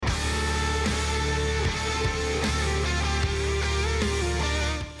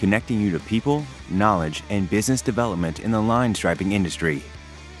connecting you to people, knowledge, and business development in the line striping industry.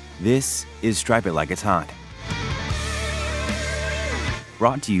 This is Stripe It Like It's Hot.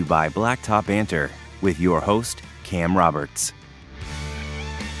 Brought to you by Blacktop Banter with your host, Cam Roberts.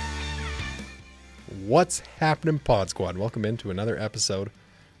 What's happening, Pod Squad? Welcome into another episode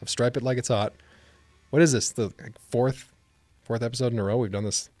of Stripe It Like It's Hot. What is this? The fourth episode in a row we've done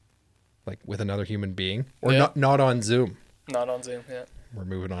this like with another human being, or not on Zoom. Not on Zoom, yeah. We're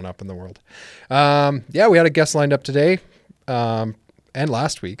moving on up in the world. We had a guest lined up today and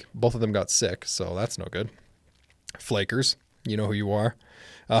last week. Both of them got sick, so that's no good. Flakers, you know who you are.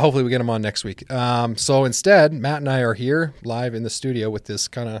 Hopefully we get them on next week. So instead, Matt and I are here live in the studio with this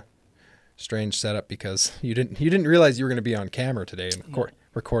kind of strange setup because you didn't realize you were going to be on camera today and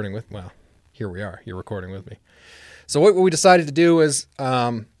recording with. Well, here we are. You're recording with me. So what we decided to do is,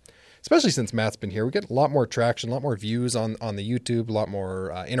 especially since Matt's been here, we get a lot more traction, a lot more views on the YouTube, a lot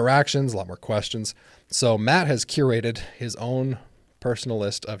more interactions, a lot more questions. So Matt has curated his own personal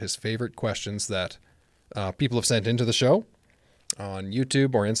list of his favorite questions that people have sent into the show on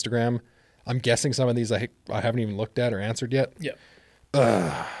YouTube or Instagram. I'm guessing some of these I haven't even looked at or answered yet. Yeah.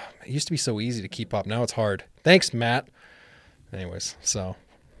 It used to be so easy to keep up. Now it's hard. Thanks, Matt. Anyways, so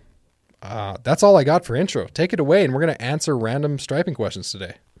that's all I got for intro. Take it away, and we're going to answer random striping questions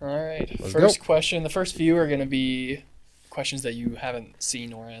today. All right. Let's First go. question. The first few are going to be questions that you haven't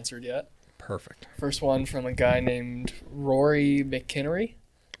seen or answered yet. Perfect. First one from a guy named Rory McKinnery.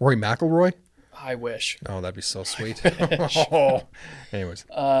 Rory McIlroy? I wish. Oh, that'd be so sweet. Oh. Anyways.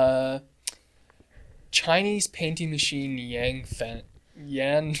 Chinese painting machine Yan Feng?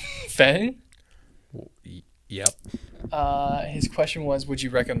 Yep. His question was, would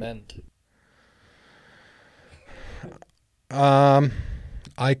you recommend?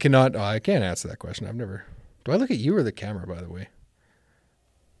 I can't answer that question. Do I look at you or the camera, by the way?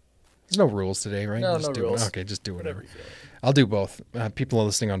 There's no rules today, right? No, just no rules. Okay, just do whatever. you feel like. I'll do both. People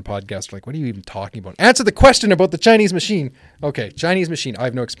listening on podcasts are like, what are you even talking about? Answer the question about the Chinese machine. Okay, Chinese machine. I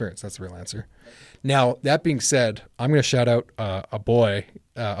have no experience. That's the real answer. Now, that being said, I'm going to shout out a boy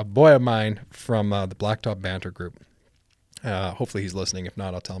of mine from the Blacktop Banter group. Hopefully he's listening. If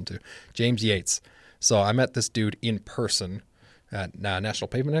not, I'll tell him to. James Yates. So I met this dude in person at National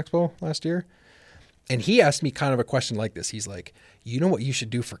Pavement Expo last year. And he asked me kind of a question like this. He's like, you know what you should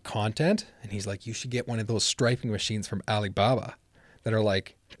do for content? And he's like, you should get one of those striping machines from Alibaba that are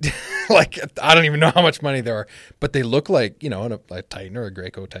like, like, I don't even know how much money they are, but they look like, a Titan or a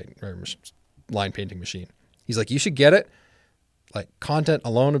Graco Titan or line painting machine. He's like, you should get it. Like, content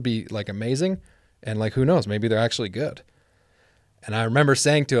alone would be like amazing. And like, who knows, maybe they're actually good. And I remember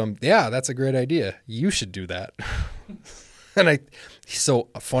saying to him, yeah, that's a great idea. You should do that. And so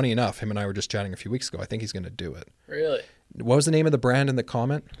funny enough, him and I were just chatting a few weeks ago. I think he's going to do it. Really? What was the name of the brand in the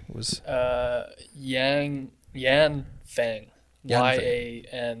comment? It was Yan Feng.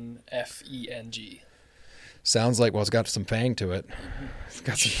 Yanfeng. Sounds like, well, it's got some fang to it. It's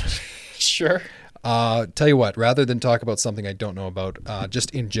got some. Sure. Tell you what, rather than talk about something I don't know about,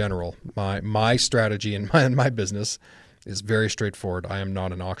 just in general, my strategy in my business is very straightforward. I am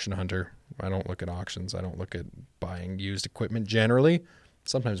not an auction hunter. I don't look at auctions. I don't look at buying used equipment generally.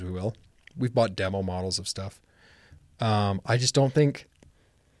 Sometimes we will. We've bought demo models of stuff. I don't think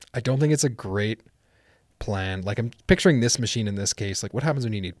it's a great plan. Like, I'm picturing this machine in this case. Like, what happens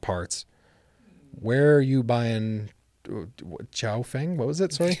when you need parts? Where are you buying Chow Feng? What was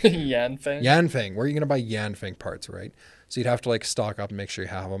it? Sorry? Yanfeng. Yanfeng. Where are you going to buy Yanfeng parts, right? So you'd have to like stock up and make sure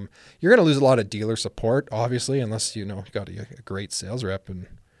you have them. You're going to lose a lot of dealer support, obviously, unless you got a great sales rep in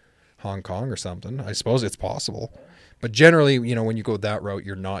Hong Kong or something. I suppose it's possible. But generally, when you go that route,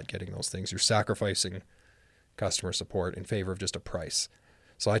 you're not getting those things. You're sacrificing customer support in favor of just a price.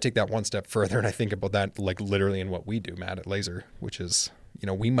 So I take that one step further and I think about that like literally in what we do, Matt, at Laser, which is,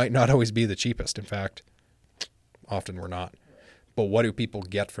 we might not always be the cheapest. In fact, often we're not. But what do people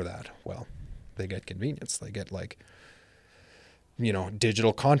get for that? Well, they get convenience. They get like,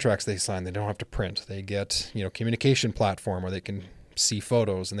 digital contracts they sign. They don't have to print. They get, communication platform where they can see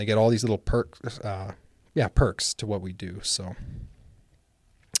photos, and they get all these little perks to what we do. So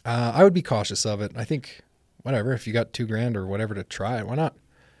I would be cautious of it. I think whatever, if you got $2,000 or whatever to try it, why not?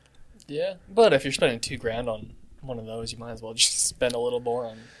 Yeah, but if you're spending $2,000 on one of those, you might as well just spend a little more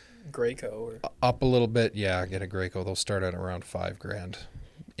on Graco or up a little bit. Yeah, get a Graco. They'll start at around $5,000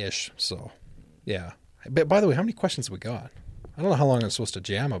 ish. So yeah. But by the way, how many questions have we got? I don't know how long I'm supposed to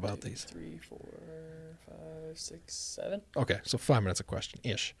jam about these. 3, 4, 5, 6, 7. Okay, so 5 minutes a question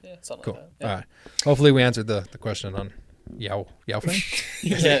ish. Yeah, something cool. like that. Yeah. All right. Hopefully we answered the question on Yao Feng.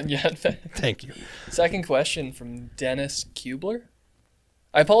 Yeah. Thank you. Second question from Dennis Kubler.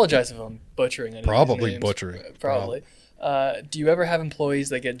 I apologize if I'm butchering any Probably of these names. butchering. Probably. Do you ever have employees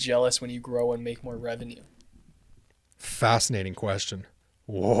that get jealous when you grow and make more revenue? Fascinating question.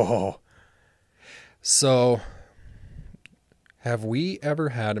 Whoa. So, have we ever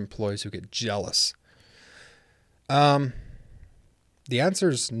had employees who get jealous? The answer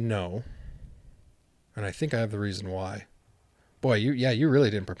is no. And I think I have the reason why. Boy, you really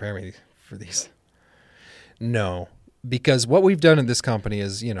didn't prepare me for these. No, because what we've done in this company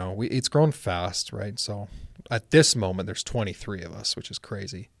is, it's grown fast, right? So at this moment, there's 23 of us, which is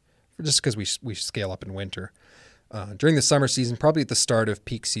crazy, just because we scale up in winter. During the summer season, probably at the start of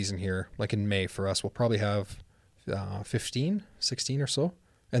peak season here, like in May for us, we'll probably have 15, 16 or so.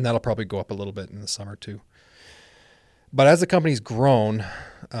 And that'll probably go up a little bit in the summer too. But as the company's grown,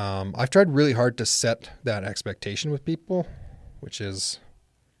 I've tried really hard to set that expectation with people, which is,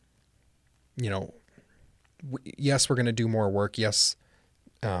 yes, we're going to do more work. Yes,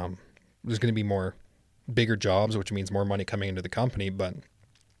 there's going to be more bigger jobs, which means more money coming into the company. But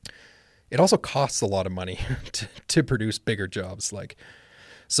it also costs a lot of money to produce bigger jobs.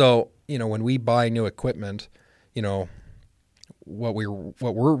 So when we buy new equipment, what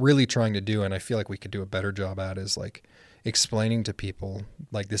we're really trying to do, and I feel like we could do a better job at, is explaining to people,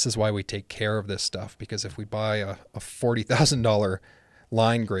 this is why we take care of this stuff. Because if we buy a $40,000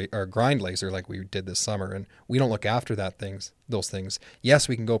 grind laser like we did this summer, and we don't look after those things, yes,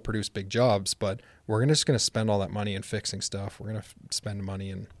 we can go produce big jobs, but we're just going to spend all that money in fixing stuff. We're going to spend money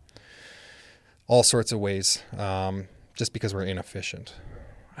in all sorts of ways, just because we're inefficient.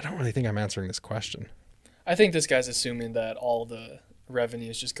 I don't really think I'm answering this question. I think this guy's assuming that all the revenue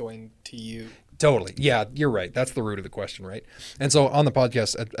is just going to you. Totally. Yeah, you're right. That's the root of the question, right? And so on the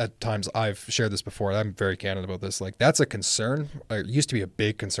podcast, at times I've shared this before. I'm very candid about this. That's a concern. It used to be a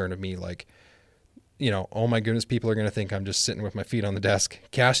big concern of me. Oh my goodness, people are going to think I'm just sitting with my feet on the desk,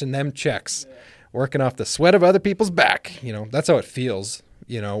 cashing them checks, working off the sweat of other people's back. That's how it feels.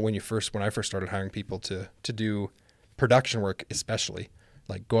 When I first started hiring people to do production work, especially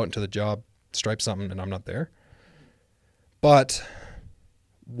go out into the job, stripe something, and I'm not there. But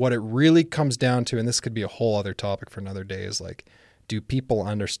what it really comes down to, and this could be a whole other topic for another day, is do people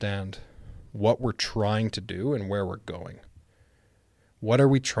understand what we're trying to do and where we're going? What are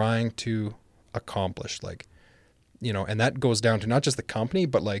we trying to accomplish? And that goes down to not just the company,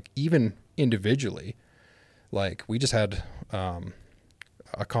 but even individually. We just had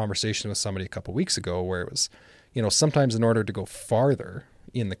a conversation with somebody a couple weeks ago where it was, sometimes in order to go farther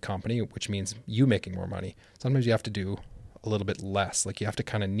in the company, which means you making more money, sometimes you have to do a little bit less. You have to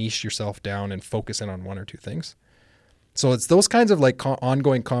kind of niche yourself down and focus in on one or two things. So it's those kinds of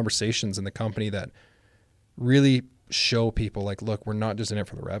ongoing conversations in the company that really show people look, we're not just in it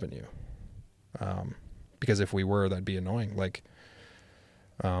for the revenue. Because if we were, that'd be annoying.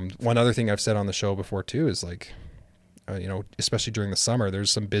 One other thing I've said on the show before too is especially during the summer, there's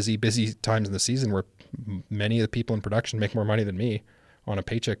some busy times in the season where many of the people in production make more money than me on a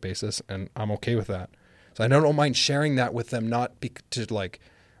paycheck basis. And I'm okay with that. So I don't mind sharing that with them, not to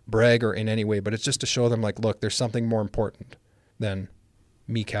brag or in any way, but it's just to show them look, there's something more important than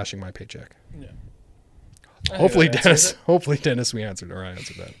me cashing my paycheck. Yeah. Hopefully, Dennis, we answered, or I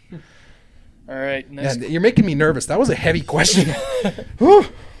answered that. All right. You're making me nervous. That was a heavy question. Whew.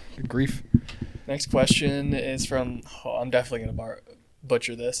 Good grief. Next question is from, I'm definitely going to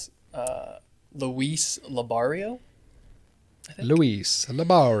butcher this, Luis Labario. Luis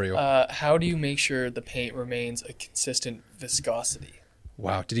Labario. How do you make sure the paint remains a consistent viscosity?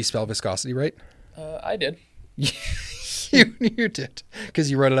 Wow. Did he spell viscosity right? I did. You did.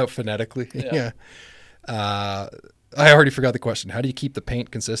 Because you wrote it out phonetically. Yeah. I already forgot the question. How do you keep the paint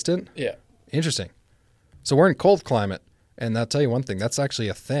consistent? Yeah. Interesting. So we're in cold climate. And I'll tell you one thing. That's actually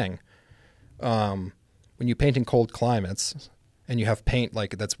a thing. When you paint in cold climates and you have paint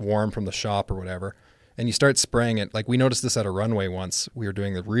that's warm from the shop or whatever, and you start spraying it, we noticed this at a runway once. We were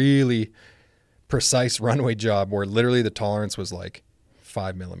doing a really precise runway job where literally the tolerance was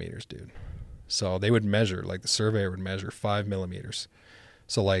 5 millimeters, dude. So they would measure, the surveyor would measure 5 millimeters.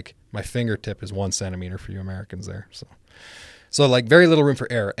 So my fingertip is 1 centimeter for you Americans there. So very little room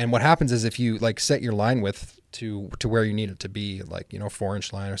for error. And what happens is if you set your line width to where you need it to be,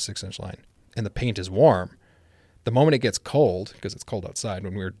 4-inch line or 6-inch line, and the paint is warm, the moment it gets cold, because it's cold outside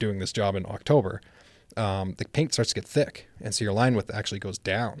when we were doing this job in October, the paint starts to get thick, and so your line width actually goes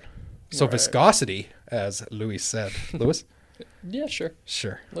down. So right. Viscosity, as Louis said. Louis? Yeah,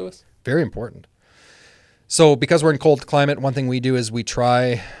 sure. Louis. Very important. So because we're in cold climate, one thing we do is we've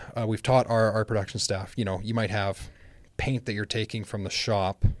taught our production staff, you might have paint that you're taking from the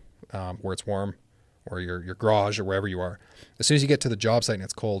shop where it's warm, or your garage or wherever you are. As soon as you get to the job site and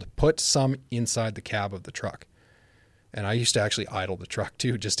it's cold, put some inside the cab of the truck. And I used to actually idle the truck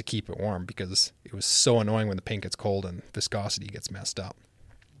too, just to keep it warm, because it was so annoying when the paint gets cold and viscosity gets messed up.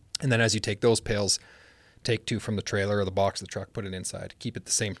 And then as you take those pails, take 2 from the trailer or the box of the truck, put it inside, keep it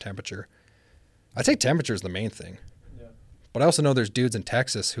the same temperature. I'd say temperature is the main thing. Yeah. But I also know there's dudes in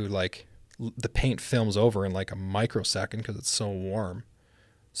Texas who like the paint films over in like a microsecond because it's so warm.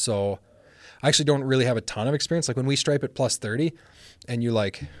 So I actually don't really have a ton of experience. Like when we stripe at plus 30 and you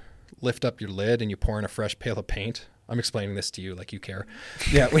like lift up your lid and you pour in a fresh pail of paint. I'm explaining this to you like you care.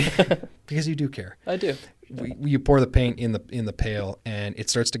 Yeah, because you do care. I do. You pour the paint in the pail and it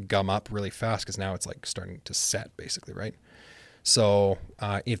starts to gum up really fast because now it's like starting to set basically, right? So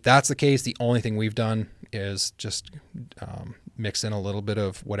if that's the case, the only thing we've done is just mix in a little bit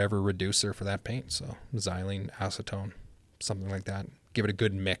of whatever reducer for that paint. So xylene, acetone, something like that. Give it a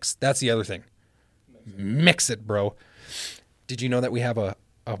good mix. That's the other thing. Mix it, bro. Did you know that we have a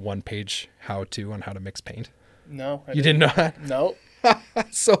 1-page how-to on how to mix paint? No. You didn't know that? No.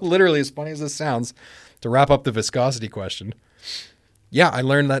 So literally, as funny as this sounds, to wrap up the viscosity question, yeah, I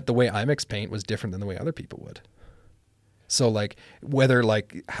learned that the way I mix paint was different than the way other people would. So like whether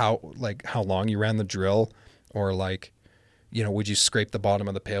like how long you ran the drill, or like, you know, would you scrape the bottom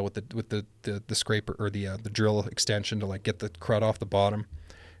of the pail with the scraper or the drill extension to like get the crud off the bottom.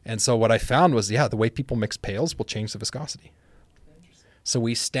 And so what I found was, the way people mix pails will change the viscosity. So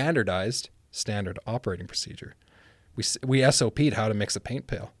we standardized standard operating procedure. We SOP'd how to mix a paint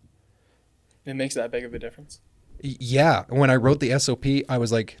pail. It makes that big of a difference. Yeah. When I wrote the SOP, I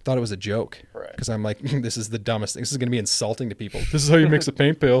was like, thought it was a joke. Right. Because I'm like, this is the dumbest thing. This is going to be insulting to people. This is how you mix a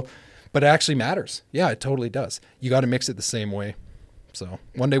paint pail. But it actually matters. Yeah, it totally does. You got to mix it the same way. So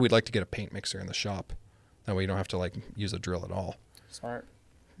one day we'd like to get a paint mixer in the shop. That way you don't have to like use a drill at all. Smart.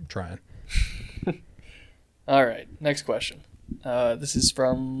 I'm trying. All right. Next question. This is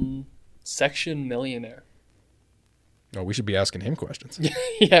from Section Millionaire. Oh, we should be asking him questions.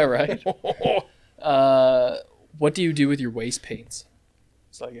 Yeah, right. What do you do with your waste paints?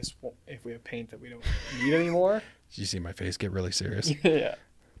 So I guess if we have paint that we don't need anymore. Did you see my face get really serious? Yeah.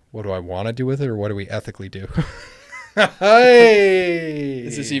 What do I want to do with it, or what do we ethically do? Hey!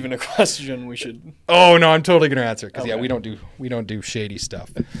 Is this even a question we should? Oh no, I'm totally gonna answer it because Okay. yeah, we don't do shady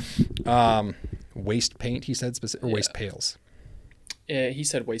stuff. Waste paint, he said, or waste pails. He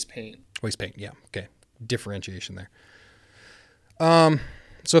said waste paint. Waste paint, yeah. Okay, differentiation there.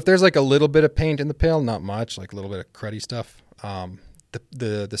 So if there's like a little bit of paint in the pail, not much, like a little bit of cruddy stuff.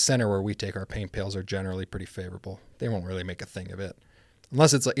 The center where we take our paint pails are generally pretty favorable. They won't really make a thing of it.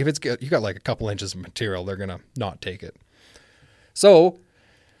 Unless it's like, if it's good, you got like a couple inches of material, they're going to not take it. So,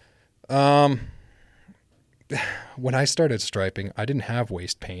 when I started striping, I didn't have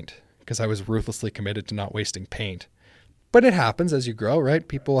waste paint because I was ruthlessly committed to not wasting paint. But it happens as you grow, right?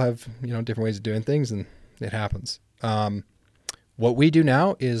 People have, different ways of doing things, and it happens. What we do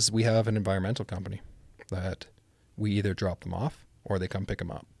now is we have an environmental company that we either drop them off or they come pick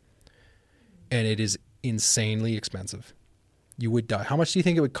them up. And it is insanely expensive. You would die. How much do you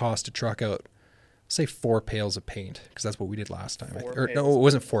think it would cost to truck out, say, 4 pails of paint? Because that's what we did last time. No, it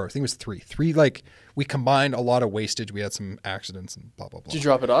wasn't 4. I think it was 3. 3, like, we combined a lot of wastage. We had some accidents and blah, blah, blah. Did you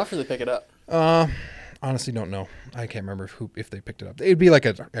drop it off or they pick it up? Honestly, don't know. I can't remember if they picked it up. It'd be like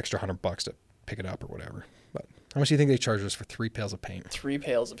an extra $100 to pick it up or whatever. But how much do you think they charged us for 3 pails of paint? 3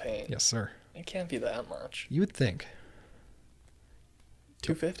 pails of paint? Yes, sir. It can't be that much. You would think.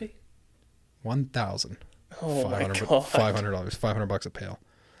 $250? $1,000. Oh my God. $500. $500 a pail.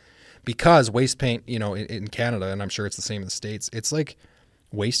 Because waste paint, in Canada, and I'm sure it's the same in the States, it's like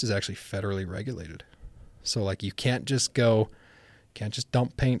waste is actually federally regulated. So like you can't just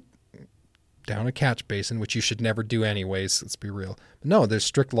dump paint down a catch basin, which you should never do anyways. Let's be real. But no, there's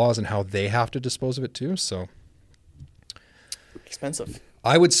strict laws on how they have to dispose of it too. So expensive.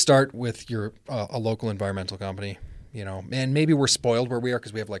 I would start with a local environmental company. And maybe we're spoiled where we are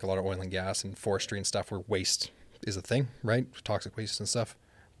because we have like a lot of oil and gas and forestry and stuff where waste is a thing, right? Toxic waste and stuff.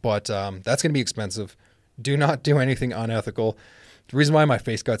 But that's going to be expensive. Do not do anything unethical. The reason why my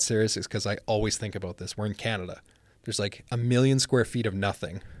face got serious is because I always think about this. We're in Canada. There's like 1 million square feet of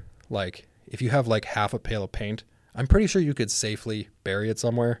nothing. Like if you have like half a pail of paint, I'm pretty sure you could safely bury it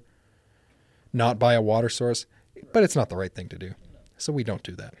somewhere, not by a water source, but it's not the right thing to do. So we don't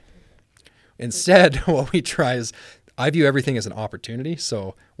do that. Instead, what we try is, I view everything as an opportunity.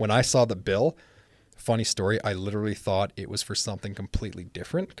 So when I saw the bill, funny story, I literally thought it was for something completely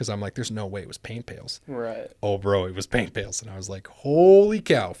different because I'm like, there's no way it was paint pails. Right. Oh, bro, it was paint pails. And I was like, holy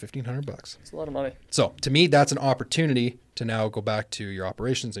cow, $1,500. It's a lot of money. So to me, that's an opportunity to now go back to your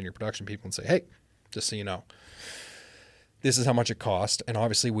operations and your production people and say, hey, just so you know. This is how much it cost. And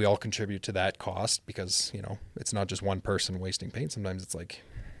obviously we all contribute to that cost because, you know, it's not just one person wasting paint. Sometimes it's like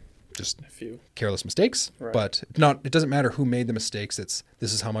just A few. careless mistakes, Right. but it doesn't matter who made the mistakes. This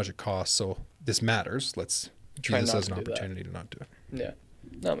is how much it costs. So this matters. Let's Try use this not as an to do that. opportunity to not do it. Yeah,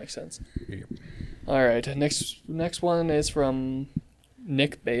 that makes sense. Here you go. All right, next one is from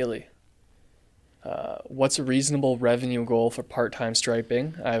Nick Bailey. What's a reasonable revenue goal for part-time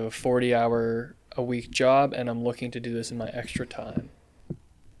striping? I have a 40-hour-a-week job, and I'm looking to do this in my extra time.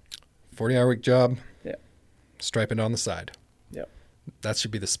 40-hour week job. Yeah. Stripe it on the side. Yep. That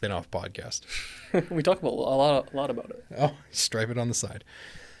should be the spin-off podcast. We talk about a lot about it. Oh, stripe it on the side.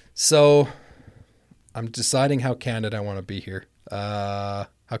 So I'm deciding how candid I want to be here. How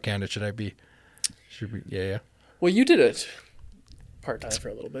candid should I be? Should we? Yeah. Well, you did it part-time for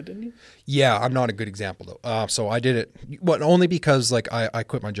a little bit, didn't you? Yeah, I'm not a good example though. So I did it, but only because like I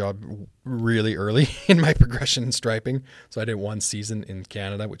quit my job really early in my progression in striping. So I did one season in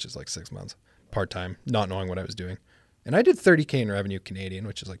Canada, which is like 6 months part-time, not knowing what I was doing. And I did 30K in revenue Canadian,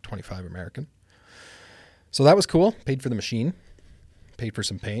 which is like 25 American. So that was cool. Paid for the machine, paid for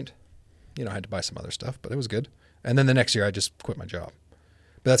some paint. You know, I had to buy some other stuff, but it was good. And then the next year I just quit my job.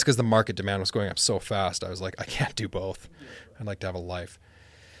 But that's because the market demand was going up so fast. I was like, I can't do both. I'd like to have a life.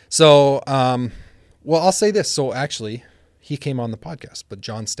 So, well, I'll say this. So actually, he came on the podcast, but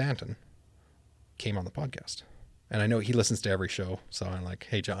John Stanton came on the podcast. And I know he listens to every show. So I'm like,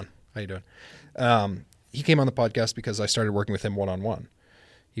 hey, John, how you doing? He came on the podcast because I started working with him one-on-one.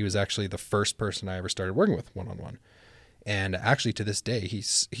 He was actually the first person I ever started working with one-on-one. And actually to this day,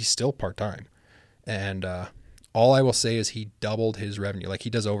 he's still part-time. And all I will say is he doubled his revenue. Like he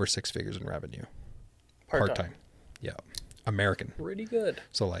does over 6 figures in revenue. Part-time. Yeah. American. Pretty good.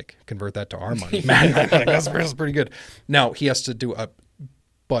 So like convert that to our money. Man, that's pretty good. Now he has to do a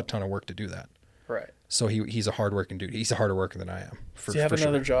butt ton of work to do that. Right. So he's a hardworking dude. He's a harder worker than I am. Does he have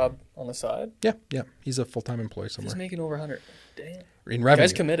another job on the side? Yeah. He's a full-time employee somewhere. He's making over 100. Damn. In revenue.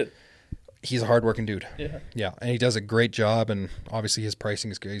 Guy's committed. He's a hardworking dude. Yeah. Yeah. And he does a great job. And obviously his pricing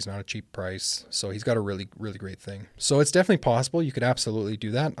is good. He's not a cheap price. So he's got a really, really great thing. So it's definitely possible. You could absolutely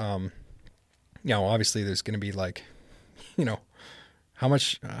do that. You know, obviously there's going to be like, you know, how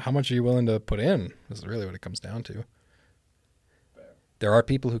much are you willing to put in is really what it comes down to. There are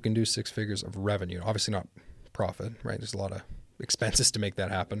people who can do 6 figures of revenue. Obviously not profit, right? There's a lot of expenses to make that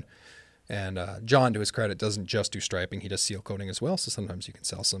happen. And John, to his credit, doesn't just do striping. He does seal coating as well. So sometimes you can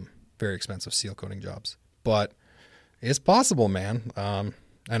sell some very expensive seal coating jobs. But it's possible, man. And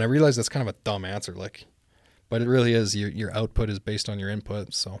I realize that's kind of a dumb answer, but it really is. Your output is based on your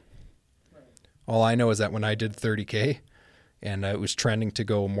input. So all I know is that when I did 30K and it was trending to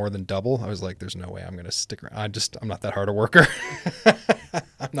go more than double, I was like, there's no way I'm going to stick around. I'm not that hard a worker.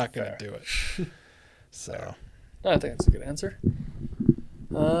 I'm not going to do it. So I think that's a good answer.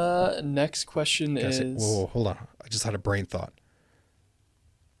 Next question is... Whoa, hold on. I just had a brain thought.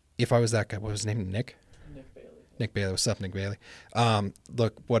 If I was that guy, what was his name? Nick? Nick Bailey. Nick Bailey. What's up, Nick Bailey?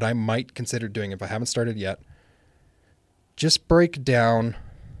 Look, what I might consider doing, if I haven't started yet, just break down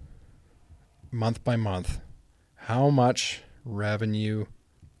month by month how much revenue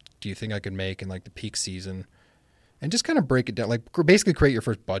do you think I could make in like the peak season, and just kind of break it down. Like basically create your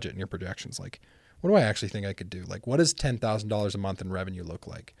first budget and your projections. Like, what do I actually think I could do? Like, what does $10,000 a month in revenue look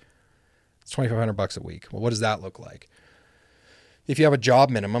like? It's $2,500 a week. Well, what does that look like? If you have a job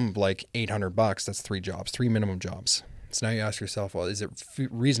minimum of like $800, that's 3 jobs, 3 minimum jobs. So now you ask yourself, well, is it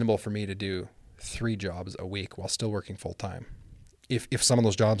reasonable for me to do 3 jobs a week while still working full time? If some of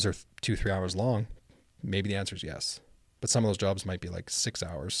those jobs are 2-3 hours long, maybe the answer is yes. But some of those jobs might be like 6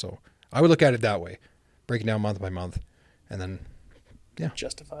 hours. So I would look at it that way, break it down month by month, and then, yeah.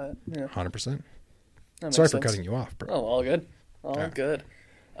 Justify it. Yeah. 100%. That Sorry makes for sense. cutting you off, bro. Oh, all good. All Yeah. good.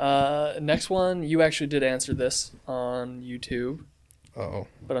 Next one, you actually did answer this on YouTube, Uh-oh.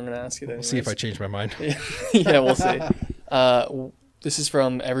 but I'm going to ask you that. We'll see if I change my mind. Yeah, we'll see. This is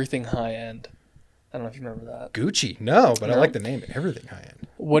from Everything High End. I don't know if you remember that. Gucci. No, but I No? like the name. Everything high end.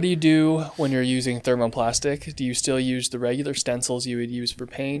 What do you do when you're using thermoplastic? Do you still use the regular stencils you would use for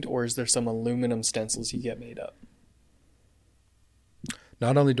paint, or is there some aluminum stencils you get made up?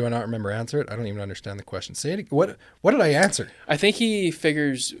 Not only do I not remember answer it, I don't even understand the question. Say it. What did I answer? I think he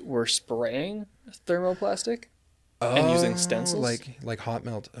figures we're spraying thermoplastic and using stencils. Like hot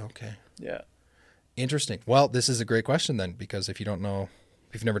melt. Okay. Yeah. Interesting. Well, this is a great question then, because if you don't know,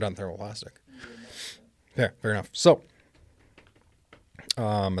 if you've never done thermoplastic. Yeah, fair enough. So,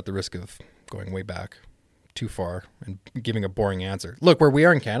 at the risk of going way back too far and giving a boring answer. Look, where we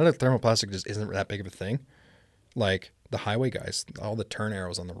are in Canada, thermoplastic just isn't that big of a thing. Like the highway guys, all the turn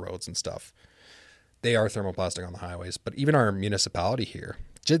arrows on the roads and stuff. They are thermoplastic on the highways, but even our municipality here,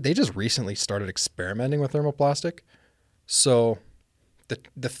 they just recently started experimenting with thermoplastic. So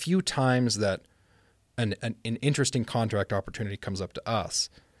the few times that an interesting contract opportunity comes up to us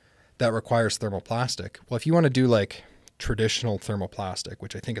that requires thermoplastic, well, if you want to do like traditional thermoplastic,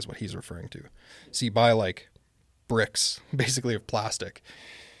 which I think is what he's referring to, so you buy like bricks basically of plastic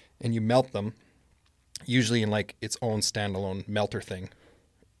and you melt them, usually in like its own standalone melter thing.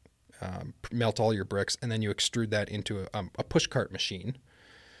 Melt all your bricks, and then you extrude that into a push cart machine.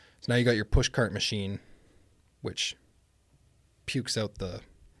 So now you got your push cart machine, which pukes out the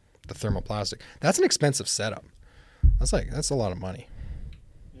thermoplastic. That's an expensive setup. That's a lot of money.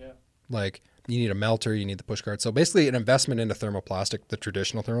 Yeah. Like you need a melter, you need the push cart. So basically an investment into thermoplastic, the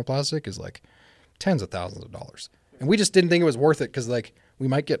traditional thermoplastic, is like tens of thousands of dollars. And we just didn't think it was worth it because like we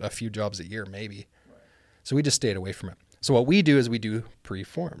might get a few jobs a year maybe. Right. So we just stayed away from it. So what we do is we do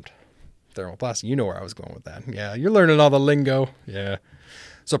preformed thermoplastic. You know where I was going with that. Yeah, you're learning all the lingo. Yeah.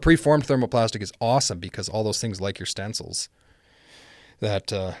 So preformed thermoplastic is awesome because all those things like your stencils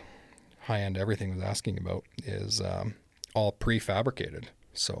that high-end everything was asking about is all prefabricated.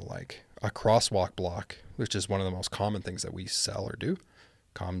 So like a crosswalk block, which is one of the most common things that we sell or do,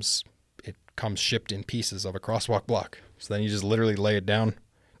 comes shipped in pieces of a crosswalk block. So then you just literally lay it down,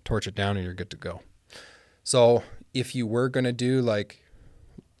 torch it down, and you're good to go. So if you were going to do like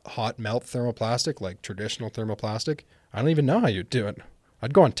hot melt thermoplastic, like traditional thermoplastic, I don't even know how you'd do it.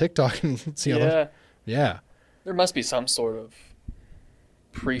 I'd go on TikTok and see how that. Yeah. There must be some sort of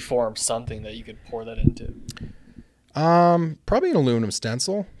preformed something that you could pour that into. Probably an aluminum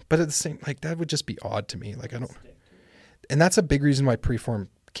stencil, but at the same, like that would just be odd to me. Like I don't, and that's a big reason why preform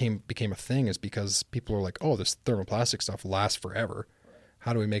became a thing, is because people are like, oh, this thermoplastic stuff lasts forever.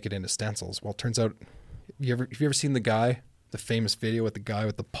 How do we make it into stencils? Well, it turns out, have you ever seen the famous video with the guy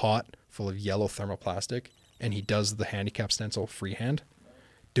with the pot full of yellow thermoplastic, and he does the handicap stencil freehand?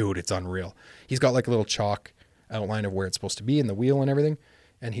 Dude, it's unreal. He's got like a little chalk outline of where it's supposed to be and the wheel and everything,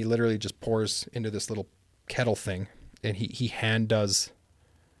 and he literally just pours into this little kettle thing, and he hand does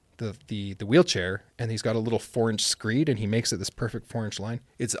the wheelchair, and he's got a little 4-inch screed, and he makes it this perfect 4-inch line.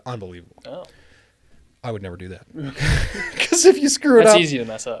 It's unbelievable. Oh. I would never do that. Because if you screw it up... That's easy to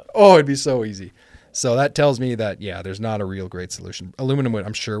mess up. Oh, it'd be so easy. So that tells me that, yeah, there's not a real great solution. Aluminum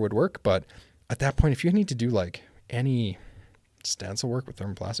I'm sure would work, but at that point, if you need to do like any stencil work with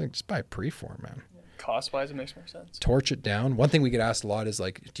thermoplastic, just buy a preform, man. Cost-wise, it makes more sense. Torch it down. One thing we get asked a lot is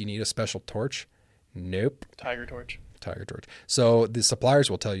like, do you need a special torch? Nope. Tiger torch. So the suppliers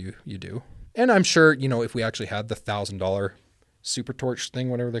will tell you you do. And I'm sure, if we actually had the $1,000 super torch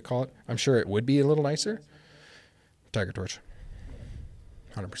thing, whatever they call it, I'm sure it would be a little nicer. Tiger torch.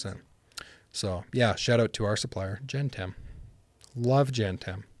 100%. So, yeah, shout out to our supplier, Gentem. Love Gentem.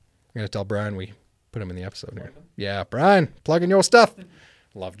 I'm going to tell Brian we put him in the episode here. Yeah, Brian, plugging your stuff.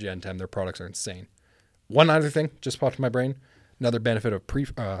 Love Gentem. Their products are insane. One other thing just popped in my brain. Another benefit of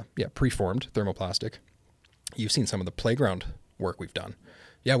preformed thermoplastic. You've seen some of the playground work we've done.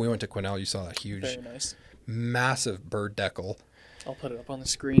 Yeah, we went to Quesnel. You saw that huge, very nice, massive bird decal. I'll put it up on the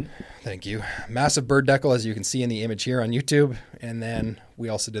screen. Thank you. Massive bird decal, as you can see in the image here on YouTube. And then we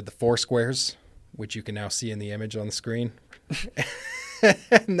also did the 4 squares, which you can now see in the image on the screen.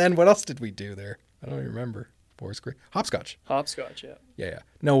 And then what else did we do there? I don't even remember. 4 square. Hopscotch. Hopscotch, yeah. Yeah.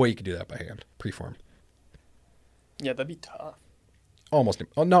 No way you could do that by hand. Preform. Yeah, that'd be tough. Almost.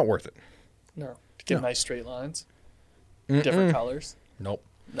 Not worth it. No. To get nice straight lines. Different colors. Nope.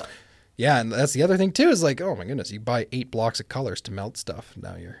 No. Yeah, and that's the other thing too, is like, oh my goodness, you buy 8 blocks of colors to melt stuff.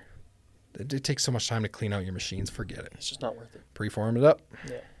 Now it takes so much time to clean out your machines. Forget it. It's just not worth it. Preform it up.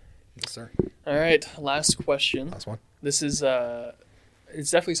 Yeah. Yes, sir. All right. Last question. Last one. This is,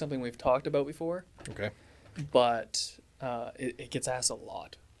 it's definitely something we've talked about before. Okay. But it gets asked a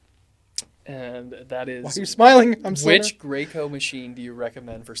lot. And that is... Why are you smiling? I'm sorry. Which Graco machine do you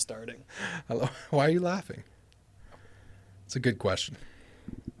recommend for starting? Hello. Why are you laughing? It's a good question.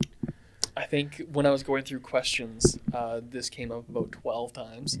 I think when I was going through questions, this came up about 12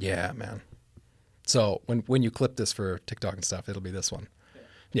 times. Yeah, man. So when you clip this for TikTok and stuff, it'll be this one.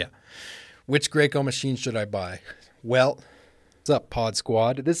 Yeah. Which Graco machine should I buy? Well, what's up, Pod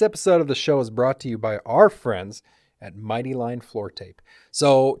Squad? This episode of the show is brought to you by our friends at Mighty Line Floor Tape.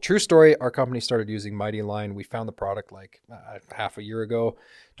 So, true story, our company started using Mighty Line. We found the product like half a year ago,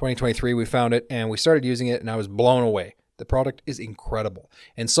 2023, we found it, and we started using it, and I was blown away. The product is incredible.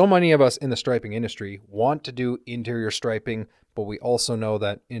 And so many of us in the striping industry want to do interior striping, but we also know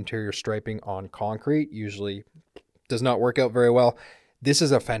that interior striping on concrete usually does not work out very well. This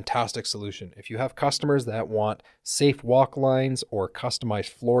is a fantastic solution. If you have customers that want safe walk lines or customized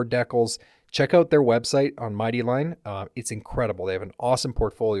floor decals, check out their website on Mighty Line. It's incredible. They have an awesome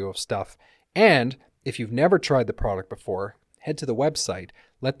portfolio of stuff. And if you've never tried the product before, head to the website,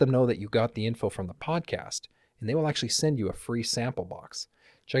 let them know that you got the info from the podcast, and they will actually send you a free sample box.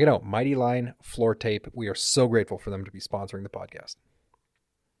 Check it out, Mighty Line Floor Tape. We are so grateful for them to be sponsoring the podcast.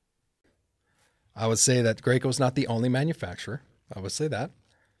 I would say that Graco's not the only manufacturer. I would say that.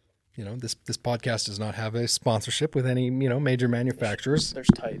 You know, this podcast does not have a sponsorship with any, major manufacturers. There's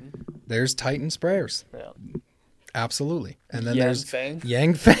Titan. There's Titan sprayers. Yeah. Absolutely. And then Yanfeng.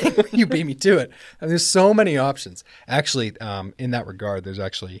 Yanfeng. You beat me to it. And there's so many options. Actually, in that regard, there's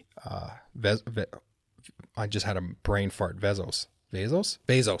actually, I just had a brain fart. Bezos.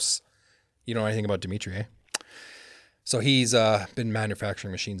 You know anything about Dimitri, eh? So he's been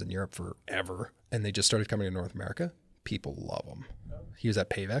manufacturing machines in Europe forever, and they just started coming to North America. People love him. He was at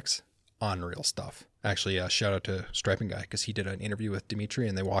Pavex. Unreal stuff. Actually, shout out to Striping Guy, because he did an interview with Dimitri,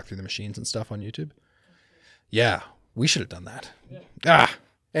 and they walked through the machines and stuff on YouTube. Yeah, we should have done that. Yeah.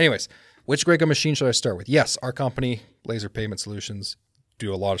 Anyways, which Graco machine should I start with? Yes, our company, Laser Pavement Solutions,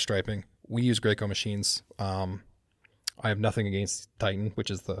 do a lot of striping. We use Graco machines. I have nothing against Titan,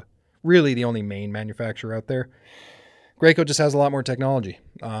 which is really the only main manufacturer out there. Graco just has a lot more technology.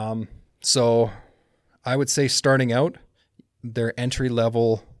 So I would say starting out, their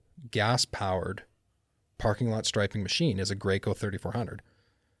entry-level gas-powered parking lot striping machine is a Graco 3400.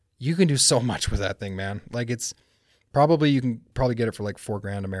 You can do so much with that thing, man. Like you can probably get it for like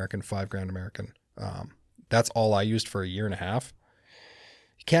 $4,000 American, $5,000 American. That's all I used for a year and a half.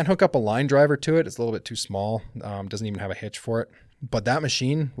 You can't hook up a line driver to it. It's a little bit too small. Doesn't even have a hitch for it. But that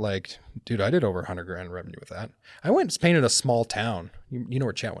machine, dude, I did over $100,000 revenue with that. I went and painted a small town. You know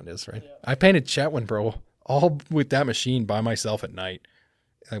where Chetwynd is, right? Yeah. I painted Chetwynd, bro, all with that machine by myself at night,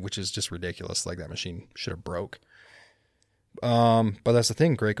 which is just ridiculous. Like, that machine should have broke. But that's the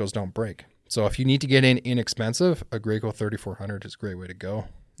thing. Gracos don't break. So if you need to get in inexpensive, a Graco 3400 is a great way to go.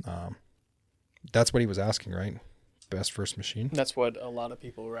 That's what he was asking, right? Best first machine. That's what a lot of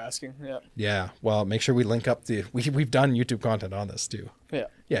people were asking. Yeah. Yeah. Well, make sure we link up we've done YouTube content on this too. Yeah.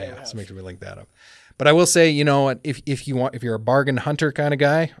 Yeah. So make sure we link that up. But I will say, if you're a bargain hunter kind of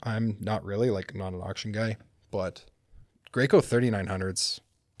guy, I'm not really, not an auction guy, but Graco 3900s,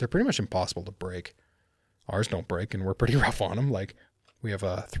 they're pretty much impossible to break. Ours don't break, and we're pretty rough on them. We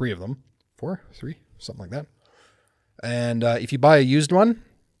have 3 of them, 3, something like that. And if you buy a used one,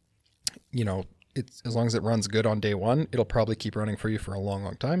 it's, as long as it runs good on day one, it'll probably keep running for you for a long,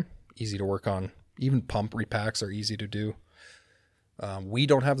 long time. Easy to work on. Even pump repacks are easy to do. We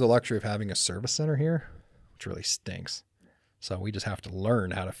don't have the luxury of having a service center here, which really stinks. So we just have to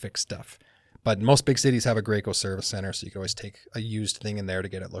learn how to fix stuff. But most big cities have a Graco service center, so you can always take a used thing in there to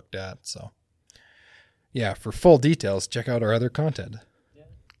get it looked at. So yeah, for full details, check out our other content. Yeah.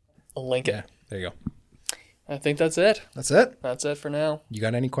 I'll link it. Yeah, there you go. I think that's it. That's it? That's it for now. You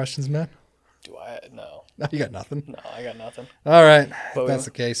got any questions, man? Do I? No. No, you got nothing? No, I got nothing. All right. But if that's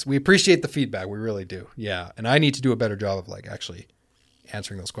the case. We appreciate the feedback. We really do. Yeah. And I need to do a better job of actually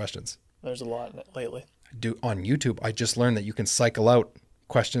answering those questions. There's a lot in it lately. On YouTube, I just learned that you can cycle out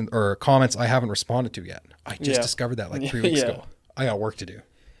questions or comments I haven't responded to yet. I just discovered that 3 weeks ago. I got work to do.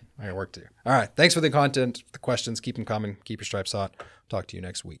 All right. Thanks for the content, the questions. Keep them coming. Keep your stripes hot. Talk to you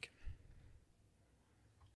next week.